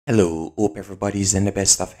Hello, hope everybody's in the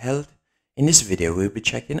best of health. In this video, we'll be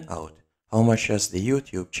checking out how much does the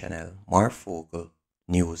YouTube channel Marfoogle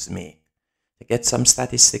News make. To get some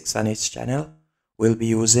statistics on its channel, we'll be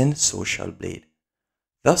using Social Blade.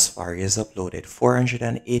 Thus far, he has uploaded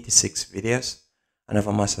 486 videos and have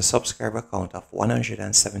amassed a subscriber count of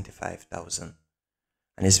 175,000.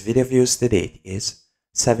 And his video views to date is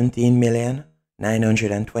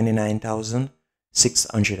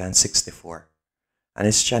 17,929,664. And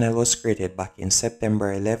his channel was created back in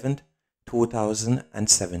September 11th,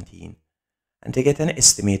 2017. And to get an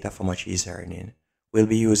estimate of how much he's earning, we'll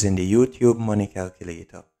be using the YouTube money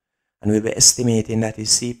calculator, and we'll be estimating that his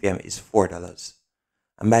CPM is $4.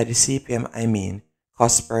 And by the CPM I mean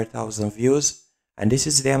cost per 1,000 views, and this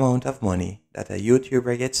is the amount of money that a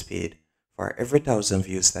YouTuber gets paid for every 1,000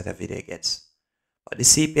 views that a video gets. But the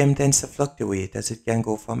CPM tends to fluctuate, as it can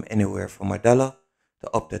go from anywhere from $1 to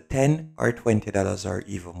up to $10 or $20 or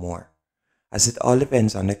even more, as it all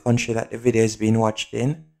depends on the country that the video is being watched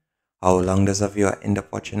in, how long does a viewer end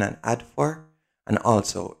up watching an ad for, and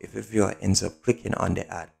also if a viewer ends up clicking on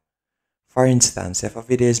the ad. For instance, if a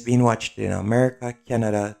video is being watched in America,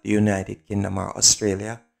 Canada, the United Kingdom or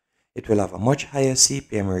Australia, it will have a much higher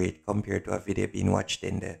CPM rate compared to a video being watched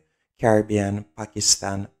in the Caribbean,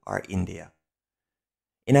 Pakistan or India.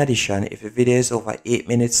 In addition, if a video is over 8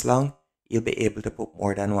 minutes long, you'll be able to put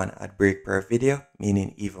more than one ad break per video,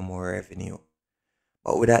 meaning even more revenue.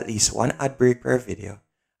 But with at least one ad break per video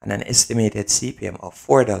and an estimated CPM of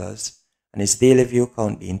 $4 and his daily view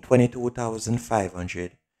count being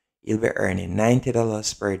 22,500, you'll be earning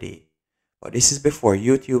 $90 per day. But this is before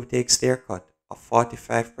YouTube takes their cut of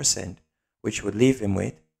 45%, which would leave him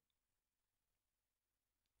with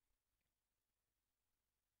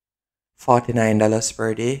 $49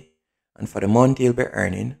 per day, and for the month he'll be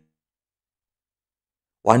earning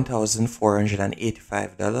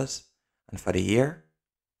 $1,485, and for the year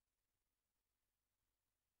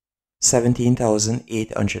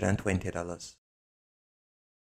 $17,820.